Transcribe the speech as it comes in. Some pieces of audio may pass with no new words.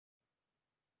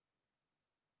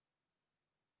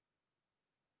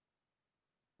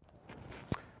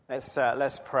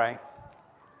Let's pray.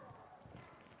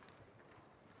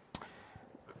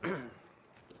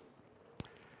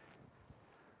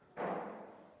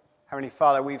 Heavenly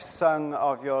Father, we've sung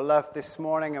of your love this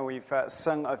morning, and we've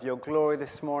sung of your glory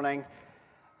this morning.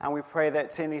 And we pray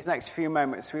that in these next few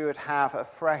moments we would have a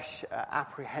fresh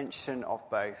apprehension of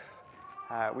both.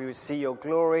 We would see your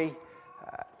glory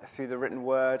through the written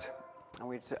word, and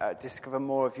we'd discover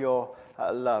more of your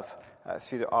love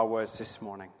through our words this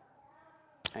morning.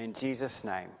 In Jesus'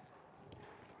 name,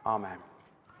 amen.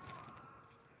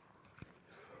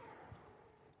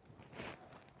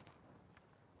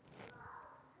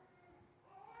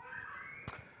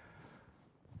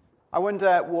 I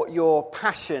wonder what your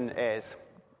passion is.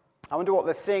 I wonder what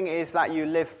the thing is that you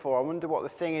live for. I wonder what the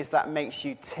thing is that makes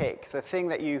you tick. The thing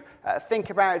that you think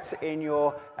about in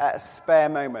your spare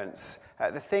moments.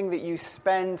 The thing that you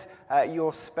spend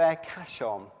your spare cash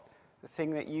on. The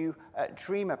thing that you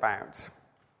dream about.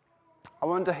 I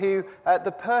wonder who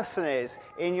the person is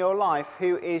in your life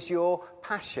who is your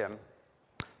passion.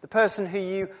 The person who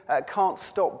you can't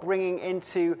stop bringing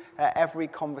into every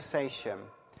conversation.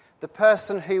 The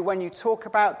person who, when you talk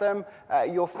about them,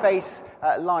 your face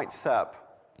lights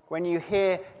up. When you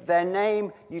hear their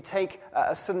name, you take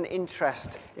a sudden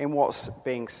interest in what's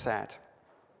being said.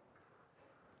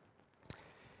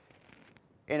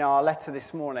 In our letter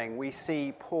this morning, we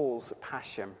see Paul's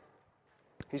passion.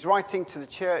 He's writing to the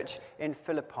church in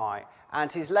Philippi,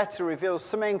 and his letter reveals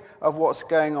something of what's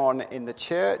going on in the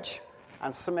church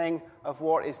and something of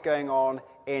what is going on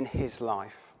in his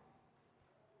life.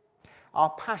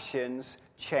 Our passions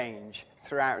change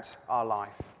throughout our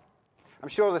life. I'm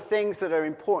sure the things that are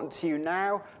important to you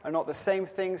now are not the same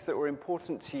things that were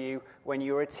important to you when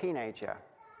you were a teenager.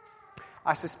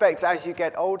 I suspect as you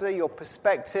get older, your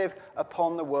perspective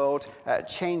upon the world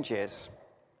changes.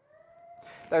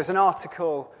 There's an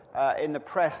article in the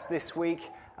press this week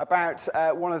about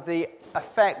one of the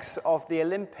effects of the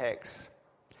Olympics,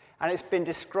 and it's been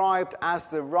described as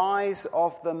the rise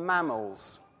of the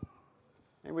mammals.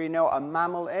 Anybody know what a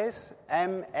mammal is?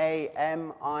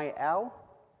 M-A-M-I-L.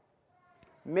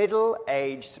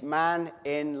 Middle-aged man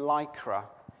in lycra.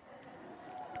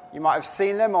 You might have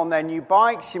seen them on their new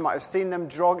bikes. You might have seen them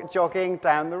jogging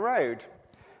down the road.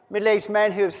 Middle-aged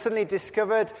men who have suddenly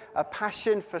discovered a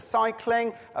passion for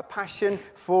cycling, a passion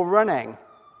for running.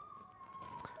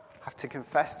 I have to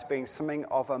confess to being something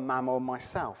of a mammal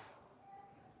myself.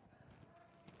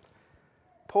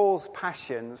 Paul's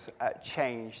passions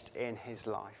changed in his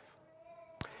life.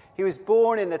 He was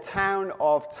born in the town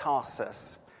of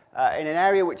Tarsus, in an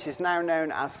area which is now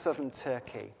known as southern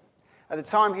Turkey. At the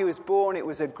time he was born, it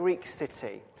was a Greek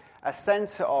city, a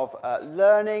centre of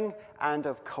learning and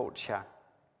of culture.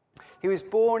 He was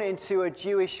born into a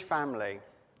Jewish family.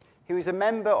 He was a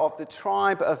member of the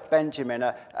tribe of Benjamin,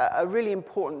 a really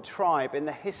important tribe in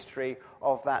the history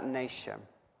of that nation.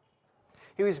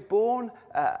 He was born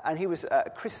and he was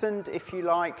christened, if you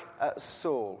like,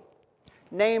 Saul,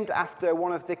 named after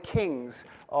one of the kings,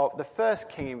 of the first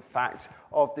king, in fact,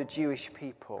 of the Jewish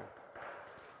people.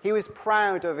 He was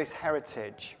proud of his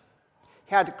heritage.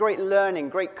 He had great learning,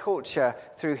 great culture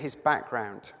through his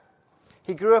background.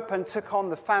 He grew up and took on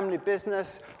the family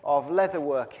business of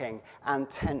leatherworking and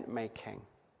tent making.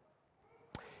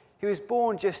 He was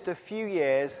born just a few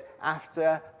years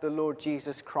after the Lord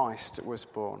Jesus Christ was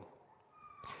born.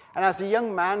 And as a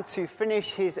young man, to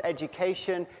finish his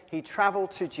education, he travelled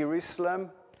to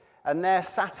Jerusalem and there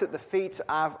sat at the feet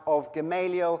of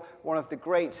Gamaliel, one of the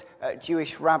great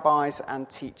Jewish rabbis and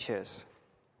teachers,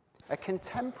 a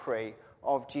contemporary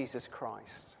of Jesus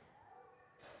Christ.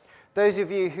 Those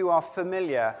of you who are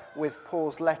familiar with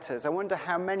Paul's letters, I wonder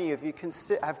how many of you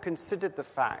have considered the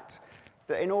fact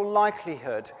that in all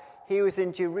likelihood he was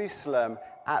in Jerusalem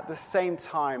at the same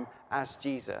time as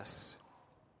Jesus.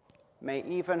 May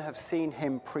even have seen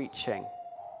him preaching.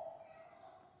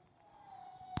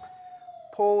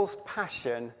 Paul's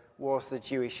passion was the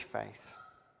Jewish faith.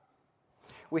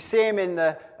 We see him in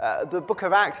the book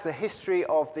of Acts, the history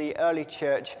of the early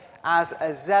church, as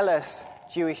a zealous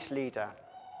Jewish leader.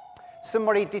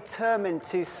 Somebody determined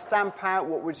to stamp out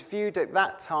what was viewed at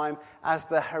that time as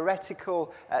the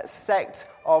heretical sect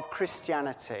of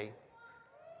Christianity.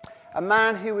 A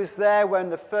man who was there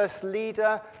when the first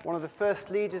leader, one of the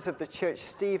first leaders of the church,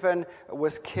 Stephen,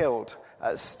 was killed,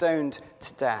 stoned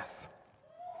to death.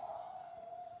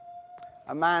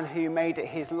 A man who made it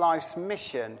his life's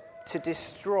mission to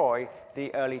destroy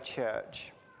the early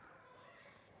church.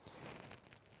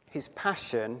 His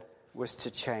passion was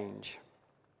to change.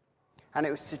 And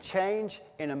it was to change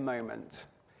in a moment.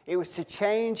 It was to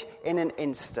change in an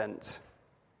instant.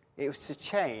 It was to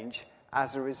change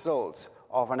as a result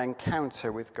of an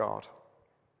encounter with God.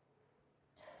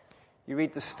 You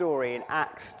read the story in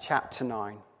Acts chapter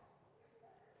 9.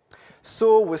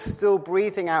 Saul was still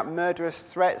breathing out murderous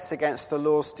threats against the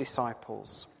Lord's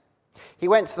disciples. He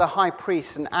went to the high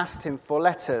priest and asked him for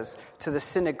letters to the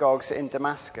synagogues in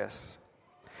Damascus,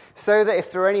 so that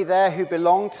if there are any there who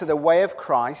belong to the way of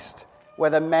Christ,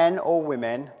 whether men or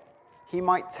women, he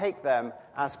might take them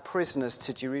as prisoners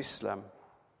to Jerusalem.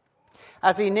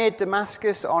 As he neared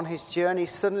Damascus on his journey,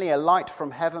 suddenly a light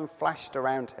from heaven flashed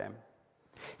around him.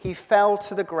 He fell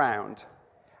to the ground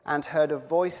and heard a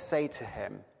voice say to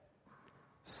him,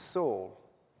 "Saul,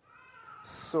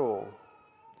 Saul,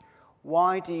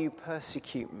 why do you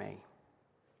persecute me?"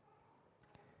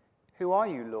 "Who are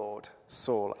you, Lord?"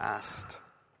 Saul asked.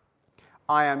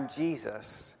 "I am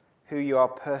Jesus, who you are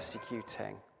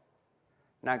persecuting.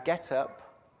 Now get up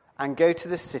and go to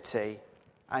the city,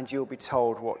 and you'll be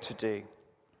told what to do."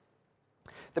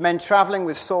 The men traveling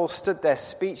with Saul stood there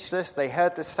speechless. They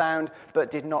heard the sound, but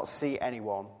did not see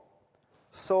anyone.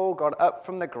 Saul got up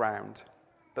from the ground,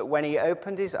 but when he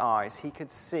opened his eyes, he could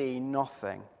see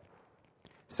nothing.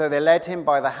 So they led him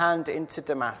by the hand into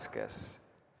Damascus.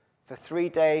 For 3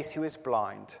 days he was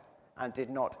blind and did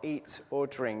not eat or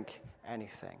drink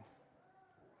anything.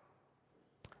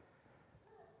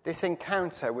 This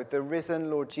encounter with the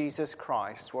risen Lord Jesus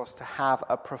Christ was to have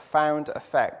a profound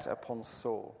effect upon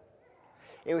Saul.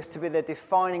 It was to be the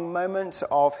defining moment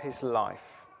of his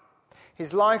life.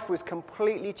 His life was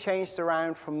completely changed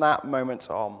around from that moment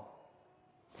on.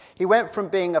 He went from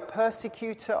being a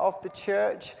persecutor of the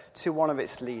church to one of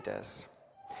its leaders.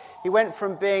 He went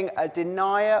from being a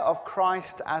denier of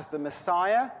Christ as the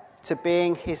Messiah to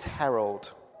being his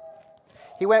herald.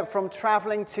 He went from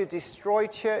traveling to destroy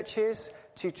churches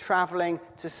to traveling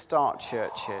to start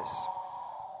churches.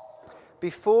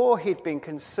 Before, he'd been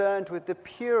concerned with the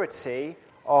purity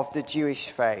of the Jewish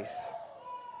faith.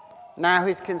 Now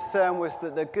his concern was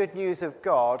that the good news of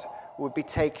God would be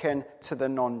taken to the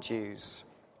non-Jews.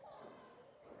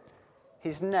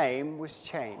 His name was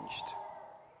changed.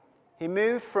 He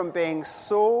moved from being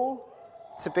Saul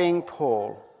to being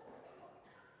Paul.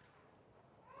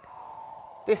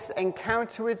 This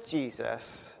encounter with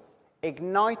Jesus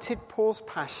ignited Paul's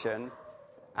passion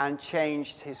and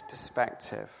changed his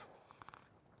perspective.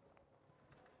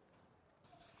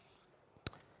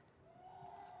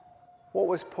 What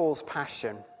was Paul's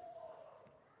passion?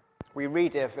 We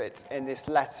read of it in this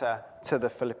letter to the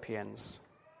Philippians.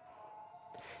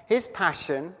 His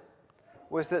passion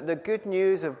was that the good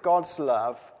news of God's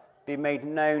love be made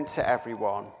known to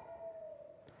everyone.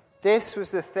 This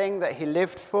was the thing that he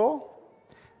lived for.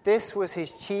 This was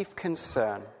his chief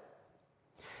concern.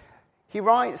 He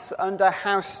writes under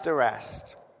house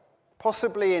arrest,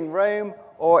 possibly in Rome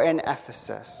or in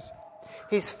Ephesus.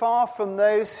 He's far from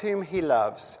those whom he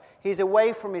loves. He's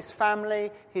away from his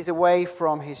family. He's away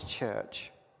from his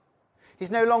church. He's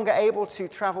no longer able to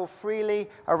travel freely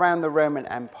around the Roman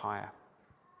Empire.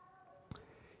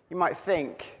 You might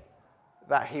think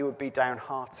that he would be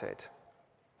downhearted.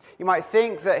 You might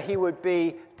think that he would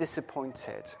be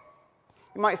disappointed.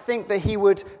 You might think that he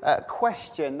would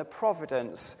question the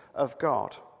providence of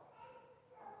God.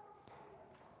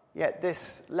 Yet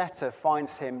this letter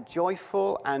finds him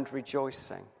joyful and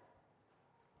rejoicing.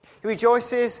 He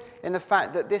rejoices in the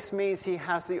fact that this means he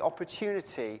has the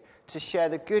opportunity to share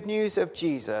the good news of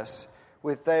Jesus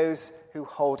with those who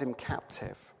hold him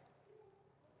captive.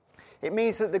 It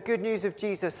means that the good news of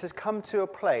Jesus has come to a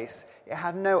place it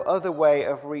had no other way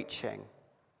of reaching.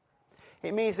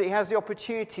 It means that he has the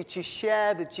opportunity to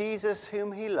share the Jesus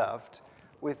whom he loved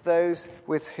with those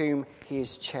with whom he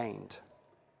is chained.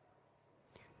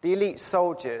 The elite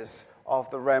soldiers of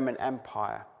the Roman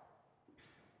Empire,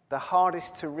 the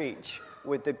hardest to reach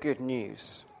with the good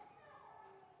news.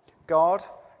 God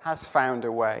has found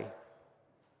a way.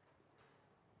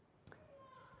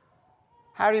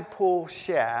 How did Paul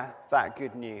share that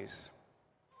good news?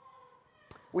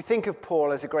 We think of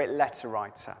Paul as a great letter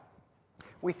writer.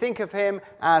 We think of him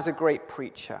as a great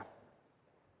preacher.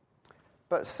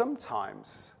 But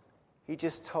sometimes he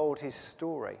just told his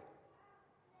story.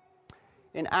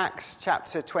 In Acts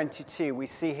chapter 22, we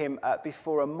see him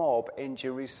before a mob in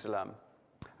Jerusalem.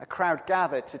 A crowd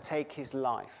gathered to take his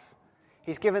life.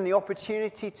 He's given the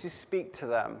opportunity to speak to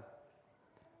them.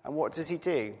 And what does he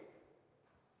do?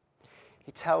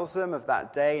 He tells them of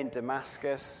that day in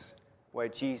Damascus where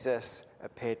Jesus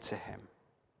appeared to him.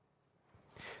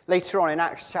 Later on in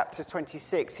Acts chapter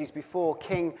 26, he's before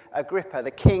King Agrippa,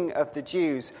 the king of the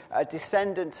Jews, a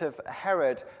descendant of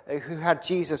Herod who had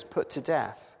Jesus put to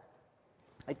death.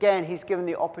 Again, he's given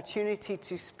the opportunity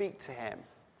to speak to him.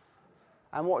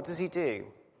 And what does he do?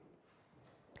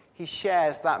 he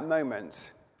shares that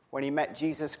moment when he met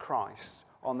Jesus Christ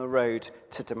on the road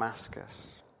to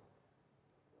Damascus.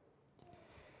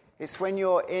 It's when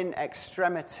you're in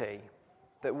extremity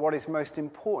that what is most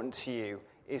important to you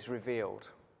is revealed.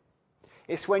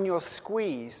 It's when you're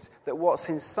squeezed that what's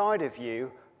inside of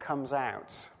you comes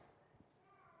out.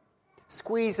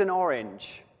 Squeeze an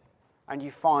orange and you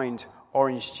find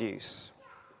orange juice.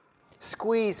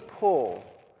 Squeeze Paul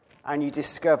and you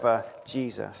discover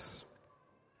Jesus.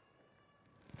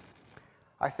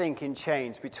 I think in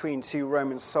chains between two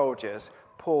Roman soldiers,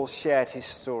 Paul shared his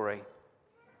story.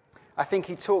 I think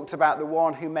he talked about the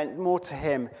one who meant more to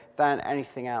him than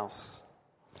anything else.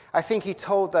 I think he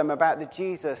told them about the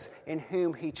Jesus in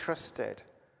whom he trusted.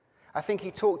 I think he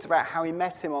talked about how he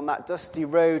met him on that dusty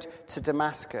road to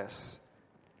Damascus.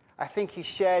 I think he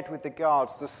shared with the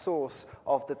guards the source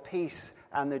of the peace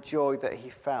and the joy that he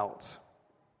felt.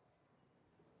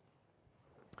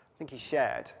 I think he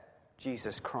shared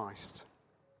Jesus Christ.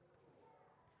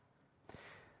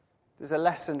 There's a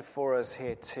lesson for us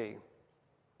here too.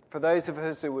 For those of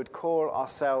us who would call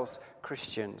ourselves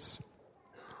Christians.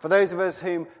 For those of us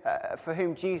for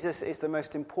whom Jesus is the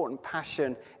most important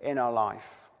passion in our life.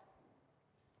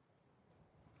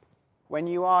 When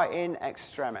you are in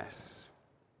extremis,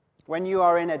 when you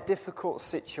are in a difficult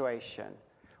situation,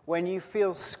 when you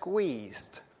feel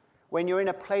squeezed, when you're in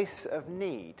a place of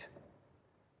need,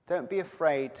 don't be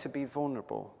afraid to be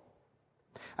vulnerable.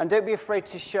 And don't be afraid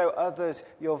to show others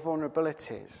your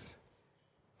vulnerabilities.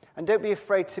 And don't be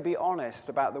afraid to be honest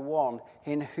about the one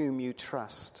in whom you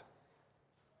trust.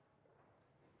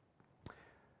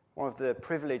 One of the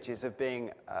privileges of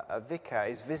being a vicar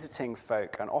is visiting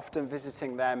folk and often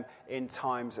visiting them in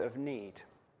times of need.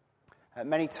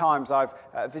 Many times I've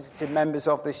visited members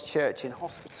of this church in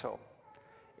hospital,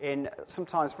 in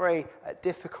sometimes very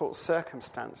difficult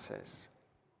circumstances.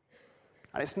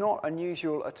 And it's not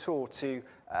unusual at all to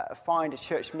find a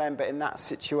church member in that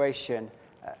situation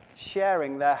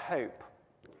sharing their hope,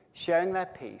 sharing their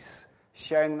peace,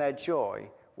 sharing their joy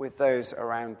with those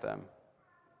around them.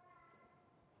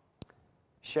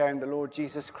 Sharing the Lord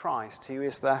Jesus Christ, who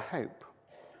is their hope.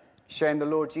 Sharing the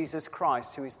Lord Jesus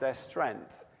Christ, who is their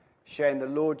strength. Sharing the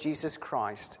Lord Jesus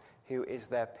Christ, who is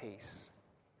their peace.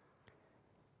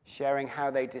 Sharing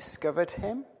how they discovered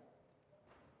him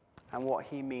and what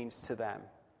he means to them.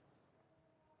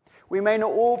 We may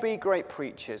not all be great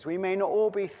preachers. We may not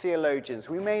all be theologians.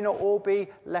 We may not all be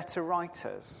letter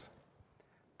writers.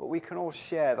 But we can all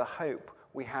share the hope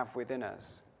we have within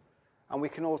us. And we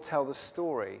can all tell the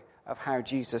story of how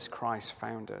Jesus Christ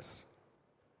found us.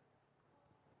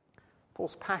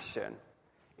 Paul's passion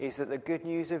is that the good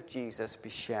news of Jesus be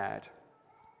shared.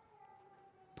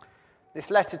 This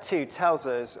letter too tells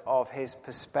us of his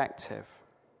perspective.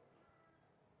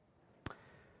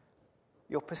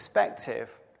 Your perspective,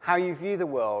 how you view the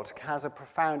world, has a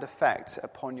profound effect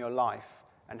upon your life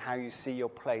and how you see your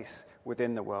place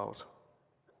within the world.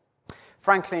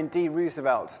 Franklin D.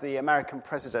 Roosevelt, the American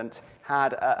president,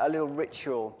 had a little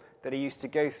ritual that he used to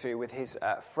go through with his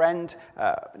friend,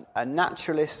 a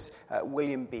naturalist,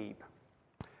 William Beebe.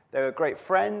 They were great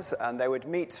friends, and they would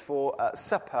meet for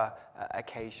supper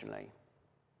occasionally.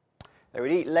 They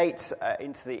would eat late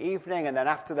into the evening, and then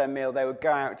after their meal, they would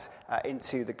go out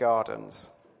into the gardens.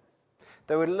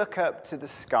 They would look up to the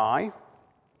sky,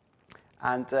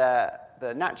 and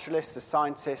the naturalist, the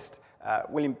scientist,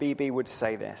 William Beebe, would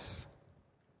say this.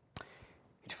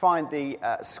 He'd find the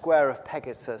square of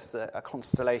Pegasus, a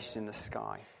constellation in the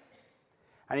sky.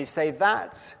 And he'd say,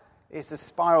 that is the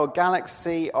spiral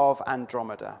galaxy of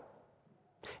Andromeda.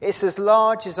 It's as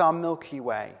large as our Milky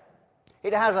Way.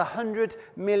 It has 100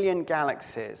 million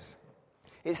galaxies.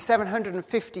 It's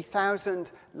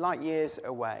 750,000 light years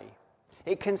away.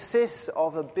 It consists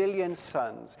of 1 billion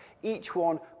suns, each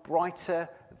one brighter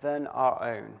than our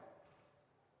own.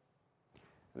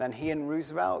 And then he and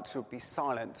Roosevelt would be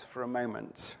silent for a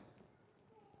moment.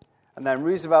 And then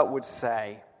Roosevelt would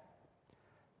say,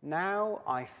 now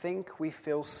I think we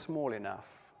feel small enough.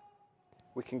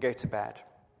 We can go to bed.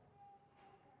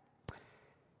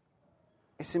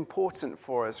 It's important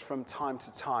for us from time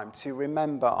to time to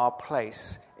remember our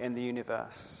place in the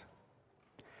universe.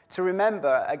 To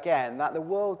remember, again, that the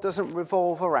world doesn't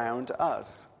revolve around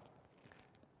us.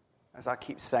 As I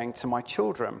keep saying to my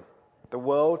children, the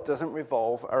world doesn't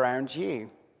revolve around you.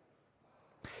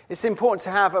 It's important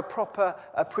to have a proper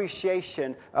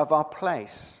appreciation of our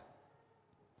place.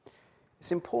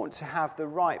 It's important to have the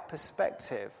right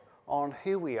perspective on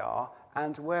who we are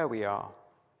and where we are.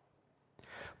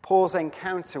 Paul's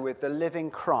encounter with the living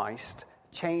Christ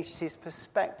changed his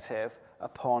perspective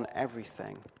upon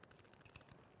everything.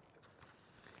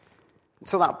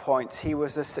 Until that point, he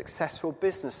was a successful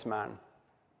businessman.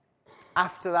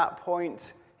 After that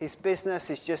point, his business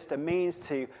is just a means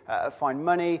to find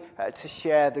money to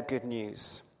share the good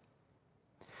news.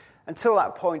 Until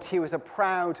that point, he was a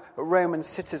proud Roman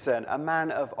citizen, a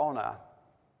man of honor.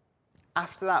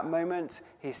 After that moment,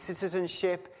 his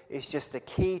citizenship is just a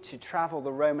key to travel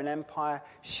the Roman Empire,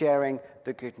 sharing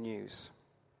the good news.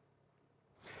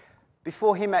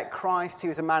 Before he met Christ, he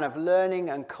was a man of learning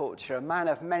and culture, a man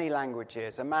of many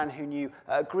languages, a man who knew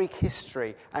Greek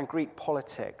history and Greek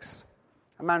politics,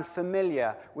 a man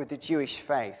familiar with the Jewish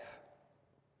faith.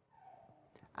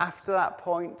 After that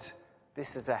point,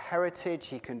 this is a heritage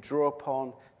he can draw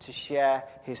upon to share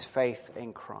his faith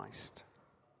in Christ.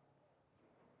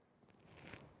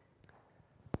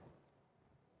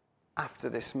 After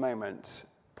this moment,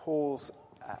 Paul's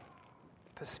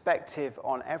perspective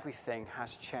on everything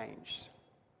has changed,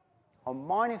 on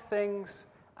minor things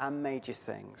and major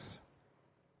things.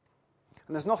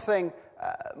 And there's nothing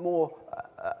more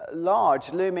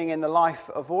large looming in the life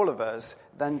of all of us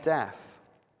than death.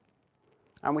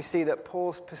 And we see that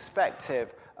Paul's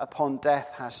perspective upon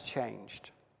death has changed.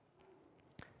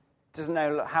 Doesn't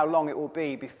know how long it will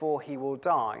be before he will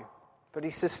die, but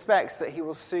he suspects that he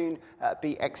will soon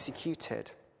be executed.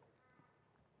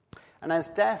 And as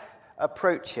death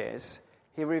approaches,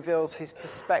 he reveals his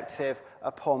perspective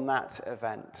upon that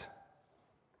event.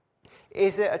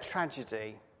 Is it a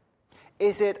tragedy?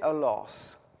 Is it a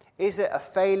loss? Is it a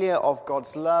failure of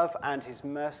God's love and his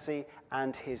mercy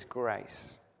and his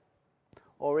grace?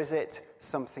 Or is it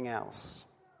something else?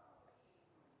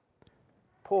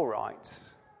 Paul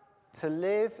writes, "To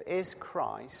live is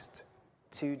Christ,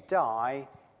 to die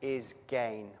is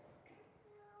gain."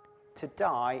 To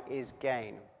die is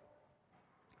gain.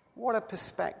 What a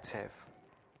perspective.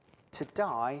 To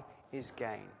die is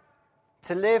gain.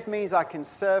 To live means I can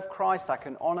serve Christ, I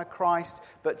can honor Christ,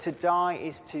 but to die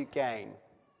is to gain.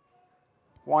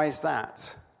 Why is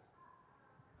that?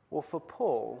 Well, for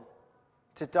Paul,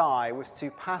 to die was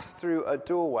to pass through a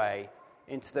doorway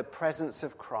into the presence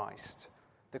of Christ,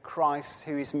 the Christ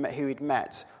who he'd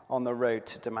met on the road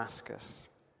to Damascus.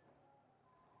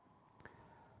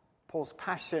 Paul's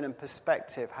passion and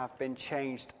perspective have been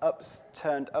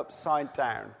turned upside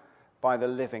down by the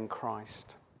living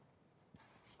Christ.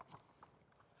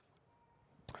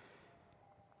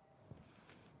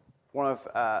 One of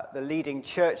the leading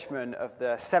churchmen of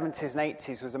the 70s and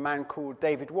 80s was a man called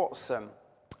David Watson,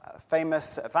 a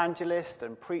famous evangelist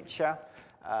and preacher,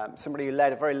 somebody who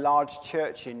led a very large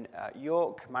church in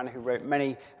York, a man who wrote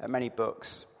many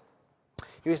books.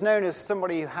 He was known as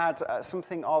somebody who had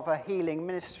something of a healing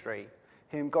ministry,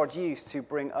 whom God used to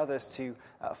bring others to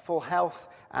full health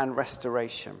and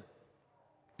restoration.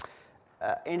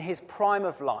 In his prime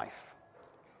of life,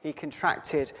 he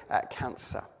contracted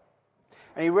cancer.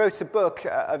 And he wrote a book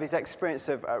of his experience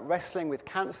of wrestling with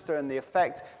cancer and the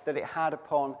effect that it had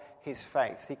upon his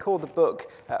faith. He called the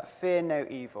book Fear No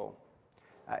Evil.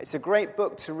 It's a great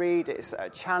book to read. It's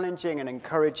challenging and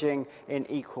encouraging in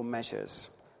equal measures.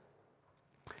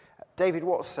 David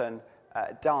Watson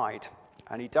died,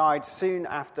 and he died soon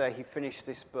after he finished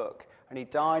this book, and he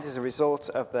died as a result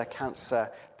of the cancer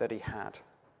that he had.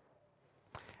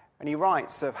 And he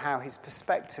writes of how his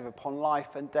perspective upon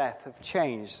life and death have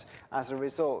changed as a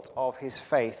result of his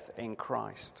faith in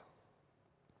Christ.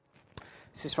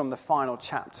 This is from the final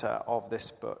chapter of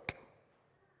this book.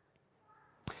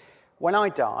 "When I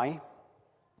die,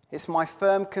 it's my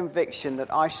firm conviction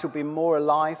that I shall be more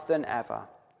alive than ever,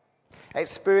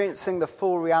 experiencing the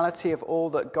full reality of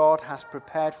all that God has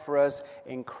prepared for us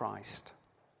in Christ.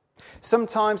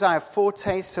 Sometimes I have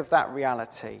foretastes of that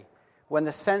reality, when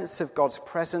the sense of God's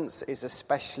presence is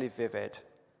especially vivid.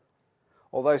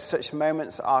 Although such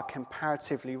moments are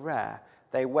comparatively rare,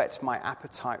 they whet my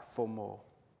appetite for more.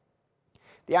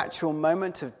 The actual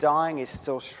moment of dying is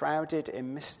still shrouded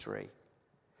in mystery,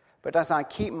 but as I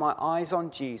keep my eyes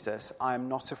on Jesus, I am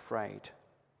not afraid.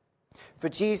 For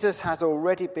Jesus has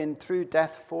already been through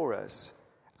death for us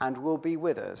and will be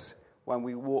with us when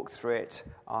we walk through it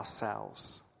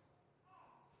ourselves."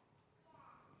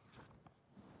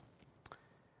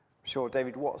 I'm sure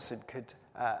David Watson could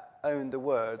own the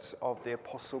words of the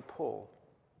Apostle Paul.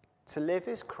 To live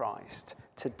is Christ,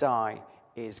 to die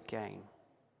is gain.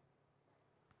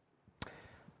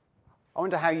 I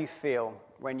wonder how you feel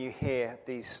when you hear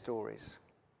these stories.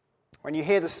 When you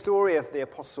hear the story of the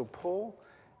Apostle Paul,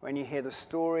 when you hear the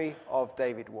story of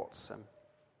David Watson.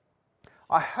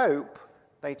 I hope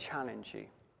they challenge you.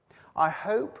 I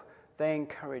hope they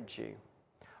encourage you.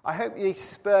 I hope they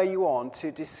spur you on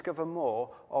to discover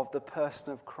more of the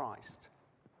person of Christ.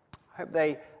 I hope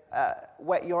they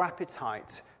whet your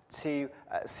appetite to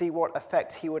see what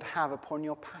effect he would have upon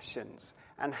your passions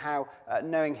and how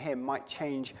knowing him might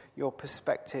change your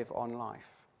perspective on life.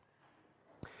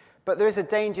 But there is a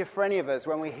danger for any of us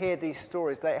when we hear these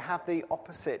stories. They have the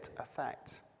opposite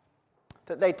effect,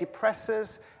 that they depress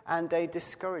us and they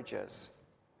discourage us.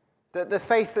 That the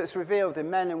faith that's revealed in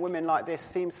men and women like this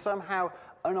seems somehow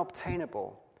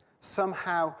unobtainable,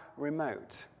 somehow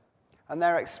remote. And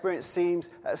their experience seems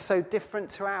so different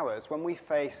to ours when we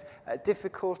face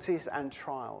difficulties and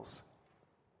trials.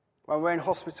 When we're in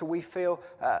hospital, we feel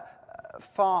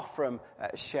far from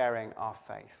sharing our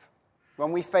faith.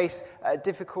 When we face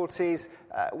difficulties,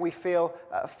 we feel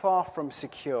far from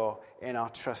secure in our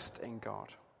trust in God.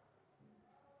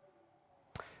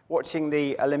 Watching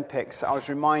the Olympics, I was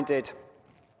reminded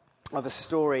of a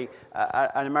story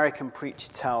an American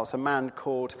preacher tells, a man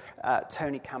called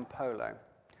Tony Campolo,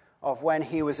 of when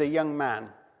he was a young man.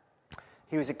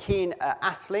 He was a keen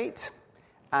athlete,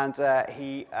 and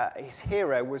his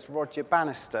hero was Roger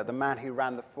Bannister, the man who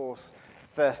ran the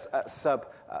first sub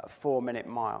 4-minute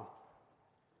mile.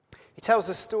 He tells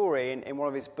a story in one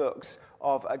of his books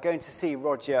of going to see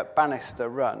Roger Bannister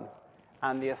run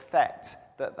and the effect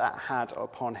that had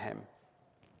upon him.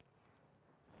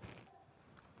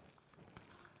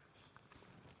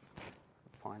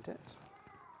 Find it.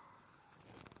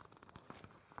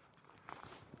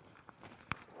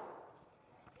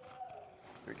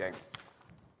 Here we go.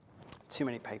 Too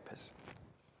many papers.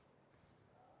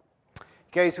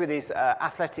 He goes with his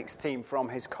athletics team from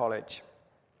his college.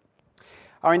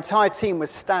 Our entire team was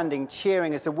standing,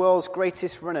 cheering as the world's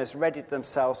greatest runners readied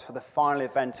themselves for the final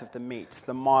event of the meet,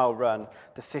 the mile run,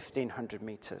 the 1,500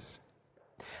 meters.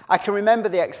 I can remember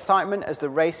the excitement as the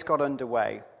race got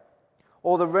underway.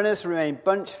 All the runners remained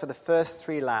bunched for the first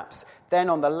 3 laps. Then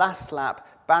on the last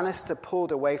lap, Bannister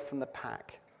pulled away from the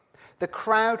pack. The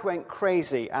crowd went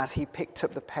crazy as he picked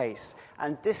up the pace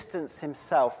and distanced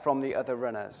himself from the other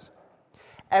runners.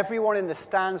 Everyone in the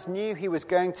stands knew he was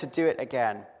going to do it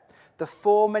again. The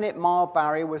 4-minute mile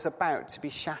barrier was about to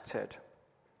be shattered.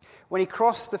 When he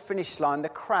crossed the finish line, the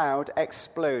crowd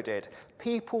exploded.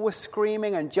 People were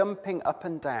screaming and jumping up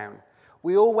and down.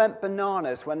 We all went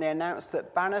bananas when they announced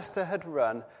that Bannister had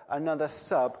run another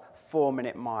sub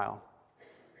 4-minute mile.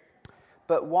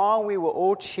 But while we were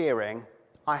all cheering,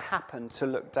 I happened to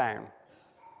look down.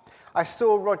 I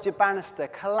saw Roger Bannister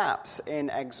collapse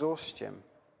in exhaustion.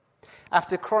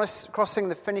 After crossing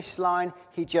the finish line,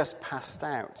 he just passed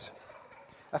out.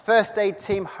 A first aid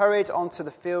team hurried onto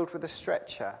the field with a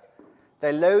stretcher.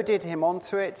 They loaded him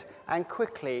onto it and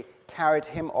quickly carried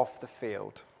him off the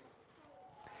field.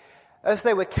 As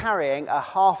they were carrying a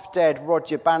half-dead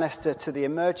Roger Bannister to the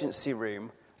emergency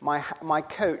room, my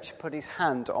coach put his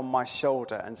hand on my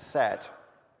shoulder and said,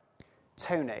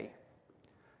 "Tony,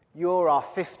 you're our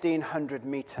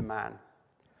 1,500-meter man.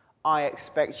 I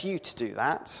expect you to do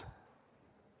that."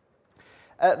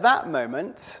 At that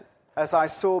moment, as I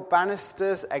saw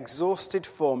Bannister's exhausted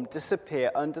form disappear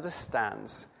under the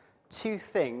stands, 2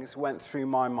 things went through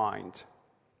my mind.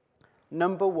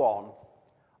 Number 1,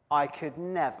 I could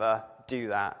never do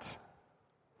that.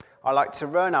 I liked to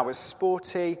run, I was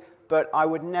sporty, but I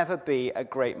would never be a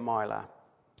great miler.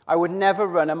 I would never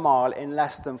run a mile in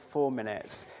less than 4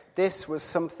 minutes. This was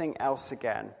something else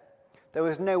again. There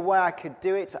was no way I could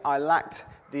do it. I lacked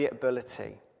the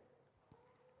ability.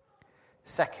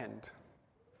 Second,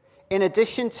 in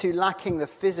addition to lacking the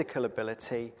physical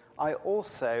ability, I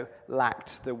also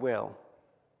lacked the will.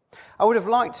 I would have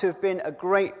liked to have been a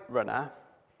great runner,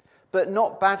 but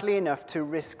not badly enough to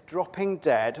risk dropping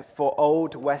dead for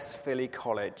Old West Philly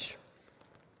College.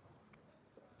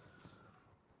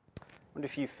 I wonder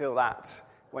if you feel that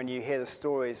when you hear the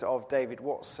stories of David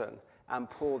Watson and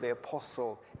Paul the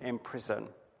Apostle in prison.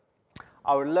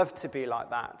 I would love to be like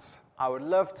that. I would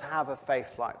love to have a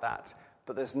faith like that,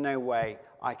 but there's no way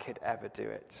I could ever do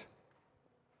it.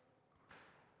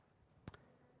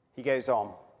 He goes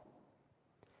on.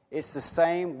 It's the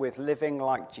same with living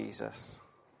like Jesus.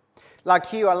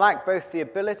 Like you, I lack both the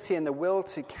ability and the will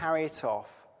to carry it off.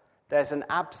 There's an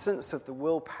absence of the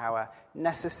willpower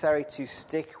necessary to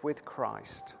stick with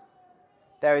Christ.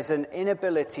 There is an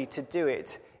inability to do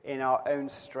it in our own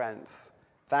strength,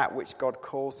 that which God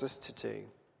calls us to do.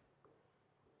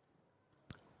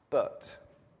 But,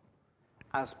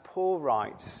 as Paul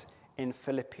writes in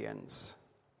Philippians,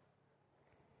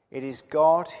 it is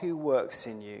God who works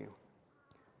in you,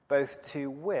 both to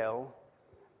will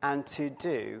and to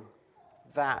do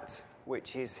that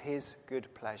which is his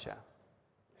good pleasure.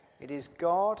 It is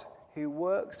God who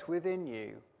works within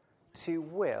you to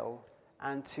will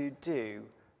and to do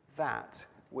that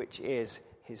which is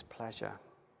his pleasure.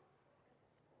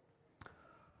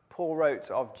 Paul wrote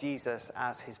of Jesus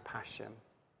as his passion.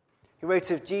 He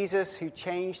wrote of Jesus who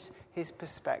changed his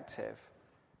perspective.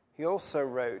 He also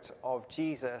wrote of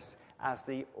Jesus as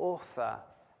the author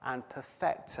and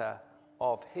perfecter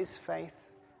of his faith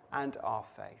and our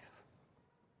faith.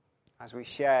 As we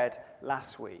shared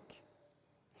last week,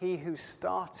 he who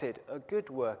started a good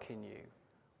work in you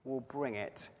will bring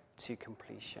it to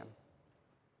completion.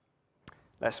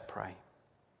 Let's pray.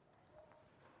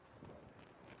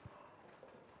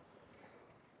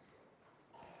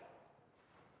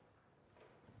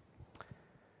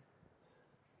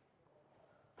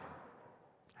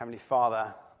 Heavenly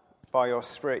Father, by your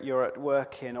Spirit, you're at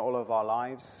work in all of our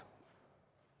lives,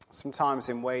 sometimes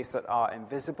in ways that are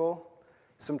invisible,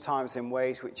 sometimes in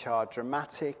ways which are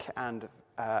dramatic and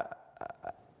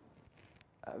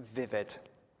vivid.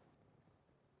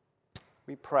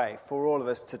 We pray for all of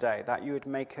us today that you would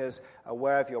make us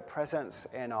aware of your presence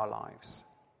in our lives,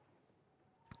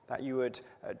 that you would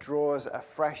draw us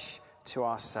afresh to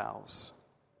ourselves,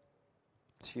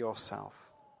 to yourself,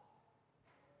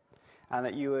 and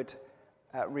that you would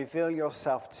reveal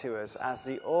yourself to us as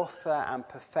the author and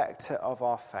perfecter of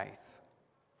our faith,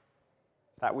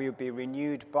 that we would be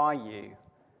renewed by you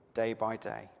day by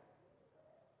day.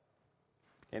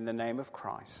 In the name of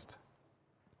Christ,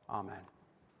 amen.